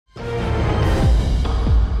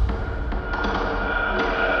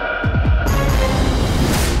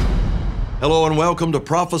Hello and welcome to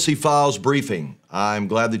Prophecy Files Briefing. I'm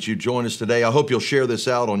glad that you joined us today. I hope you'll share this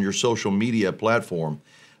out on your social media platform.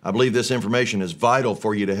 I believe this information is vital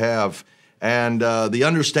for you to have, and the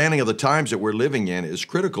understanding of the times that we're living in is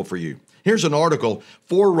critical for you. Here's an article,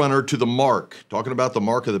 Forerunner to the Mark, talking about the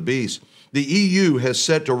mark of the beast. The EU has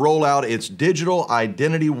set to roll out its digital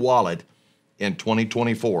identity wallet in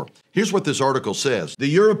 2024. Here's what this article says. The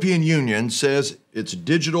European Union says its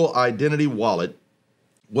digital identity wallet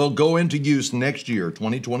will go into use next year,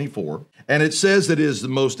 2024, and it says that it is the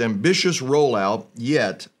most ambitious rollout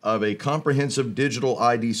yet of a comprehensive digital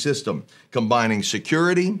ID system, combining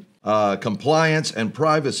security, compliance, and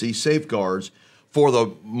privacy safeguards for the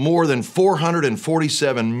more than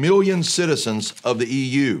 447 million citizens of the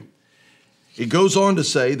EU. It goes on to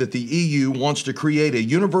say that the EU wants to create a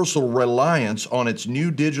universal reliance on its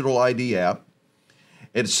new digital ID app.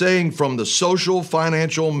 It's saying from the social,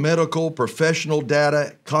 financial, medical, professional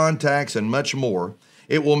data, contacts, and much more,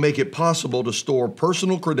 it will make it possible to store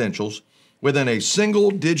personal credentials within a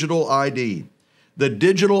single digital ID. The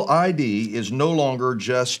digital ID is no longer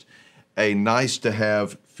just a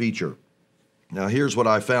nice-to-have feature. Now, here's what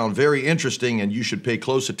I found very interesting and you should pay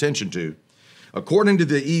close attention to. According to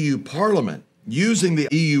the EU Parliament, using the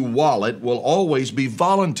EU wallet will always be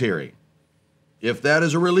voluntary. If that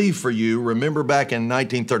is a relief for you, remember back in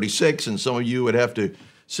 1936, and some of you would have to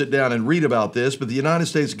sit down and read about this, but the United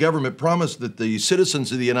States government promised that the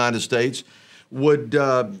citizens of the United States would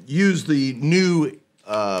use the new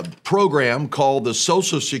program called the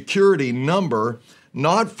Social Security number,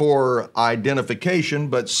 not for identification,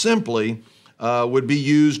 but simply would be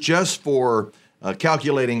used just for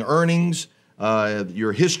calculating earnings,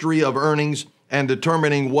 your history of earnings, and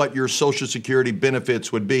determining what your Social Security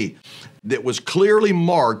benefits would be. That was clearly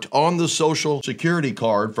marked on the Social Security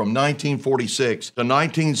card from 1946 to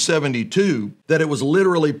 1972, that it was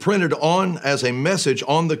literally printed on as a message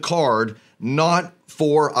on the card, not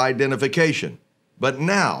for identification. But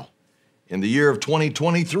now, in the year of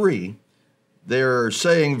 2023, they're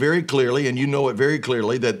saying very clearly, and you know it very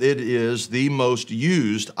clearly, that it is the most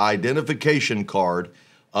used identification card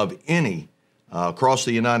of any across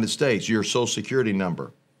the United States, your Social Security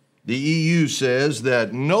number. The EU says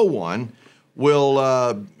that no one will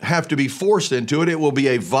have to be forced into it. It will be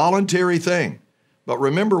a voluntary thing. But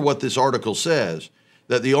remember what this article says,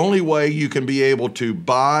 that the only way you can be able to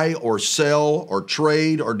buy or sell or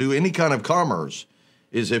trade or do any kind of commerce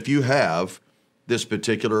is if you have this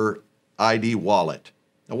particular ID wallet.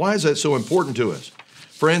 Now, why is that so important to us?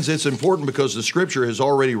 Friends, it's important because the scripture has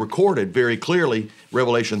already recorded very clearly,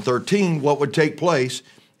 Revelation 13, what would take place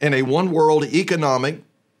in a one world economic,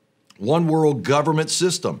 one world government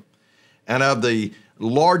system. And of the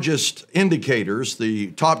largest indicators,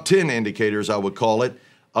 the top 10 indicators, I would call it,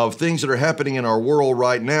 of things that are happening in our world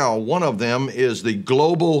right now, one of them is the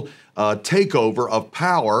global takeover of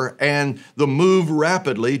power and the move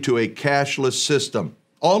rapidly to a cashless system.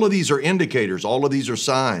 All of these are indicators, all of these are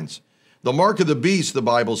signs. The mark of the beast, the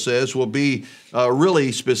Bible says, will be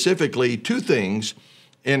really specifically two things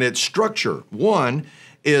in its structure. One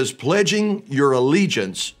is pledging your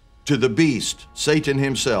allegiance to the beast, Satan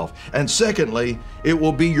himself. And secondly, it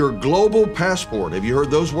will be your global passport. Have you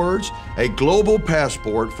heard those words? A global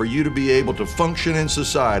passport for you to be able to function in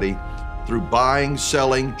society through buying,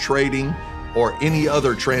 selling, trading, or any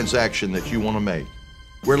other transaction that you want to make.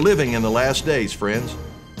 We're living in the last days, friends,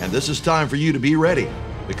 and this is time for you to be ready,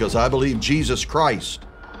 because I believe Jesus Christ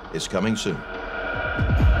is coming soon.